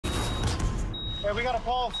Hey, we got a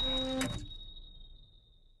pulse.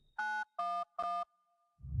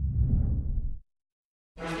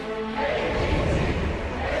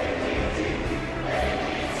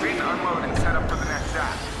 Please unload and set up for the next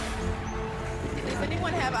shot. Does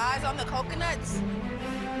anyone have eyes on the coconuts?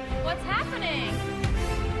 What's happening?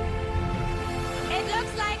 It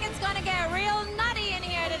looks like it's gonna get real nutty in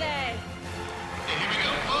here today. Okay, here we go,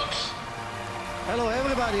 folks. Hello,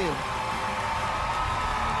 everybody.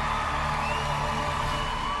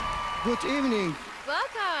 Good evening.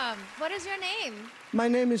 Welcome. What is your name? My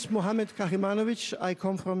name is Mohammed Kahimanovic. I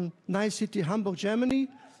come from nice city, Hamburg, Germany.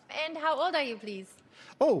 And how old are you, please?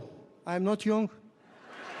 Oh, I'm not young.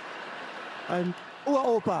 I'm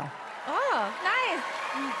Uropa. Oh, nice.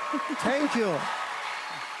 Thank you.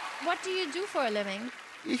 What do you do for a living?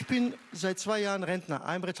 Ich bin seit 2 Jahren Rentner.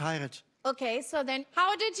 I'm retired. Okay, so then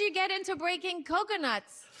how did you get into breaking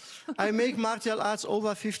coconuts? I make martial arts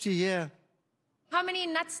over 50 years. How many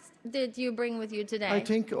nuts did you bring with you today? I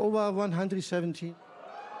think over 170.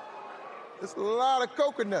 It's a lot of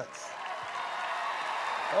coconuts.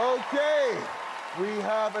 Okay, we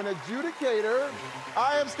have an adjudicator.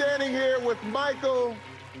 I am standing here with Michael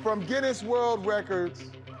from Guinness World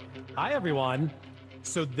Records. Hi, everyone.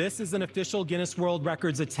 So this is an official Guinness World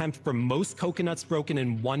Records attempt for most coconuts broken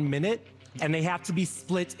in 1 minute, and they have to be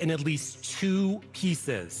split in at least 2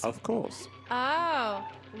 pieces. Of course. Oh,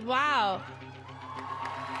 wow.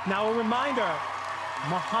 Now, a reminder,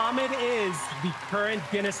 Mohammed is the current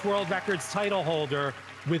Guinness World Records title holder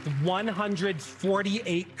with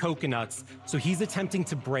 148 coconuts, so he's attempting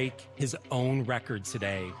to break his own record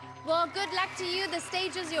today. Well, good luck to you. The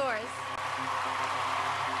stage is yours.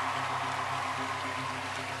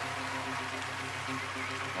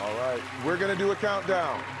 All right, we're gonna do a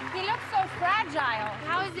countdown. He looks so fragile.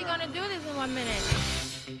 How is he gonna do this in 1 minute?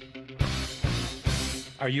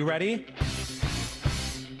 Are you ready?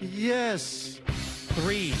 Yes.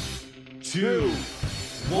 3, 2,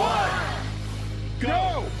 1,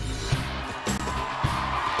 Go!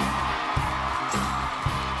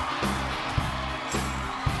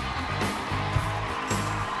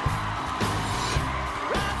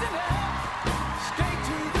 Rising up, straight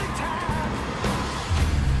to the top.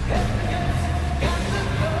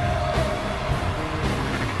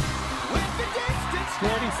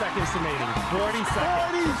 40 seconds remaining. 40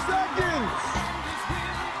 seconds. 40 seconds!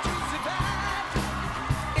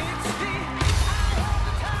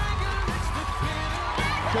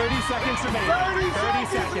 30 seconds remaining. 30 30 seconds,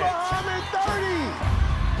 seconds. Mohammed, 30!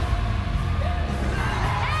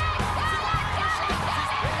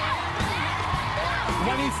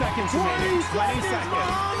 20 seconds 20 remaining. 20 seconds, seconds.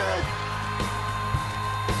 Mohammed!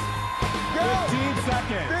 Go! 15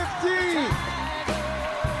 seconds. 15!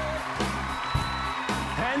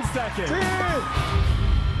 10 seconds. 10!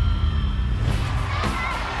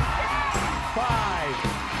 5,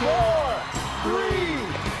 4, 3,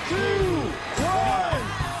 2, 1!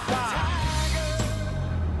 stop.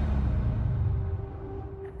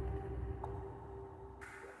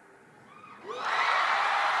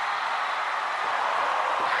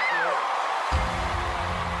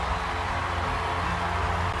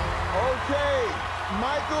 Okay,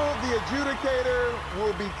 Michael, the adjudicator,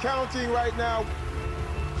 will be counting right now.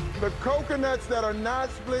 The coconuts that are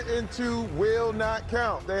not split in 2 will not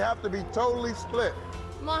count. They have to be totally split.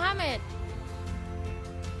 Mohammed,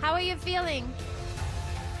 how are you feeling?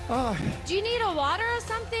 Ah, Do you need a water or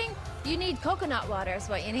something? You need coconut water is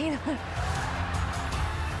what you need.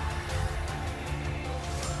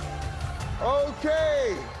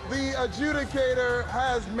 Okay, the adjudicator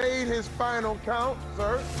has made his final count,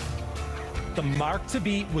 sir. The mark to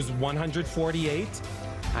beat was 148.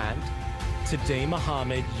 And today,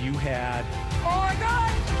 Mohammed, you had Oh my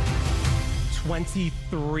God!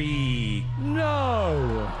 23.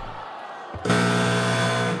 no.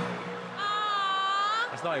 Aww.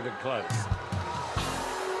 That's not even close.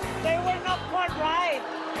 They were not quite right.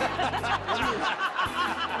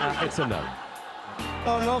 It's a no.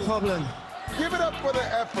 Oh, no problem. Give it up for the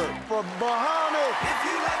effort for Mohammed. I'm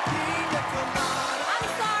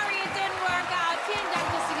sorry it didn't work out. Vielen Dank,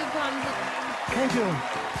 dass du gekommen bist. Thank you.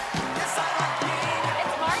 Yes, I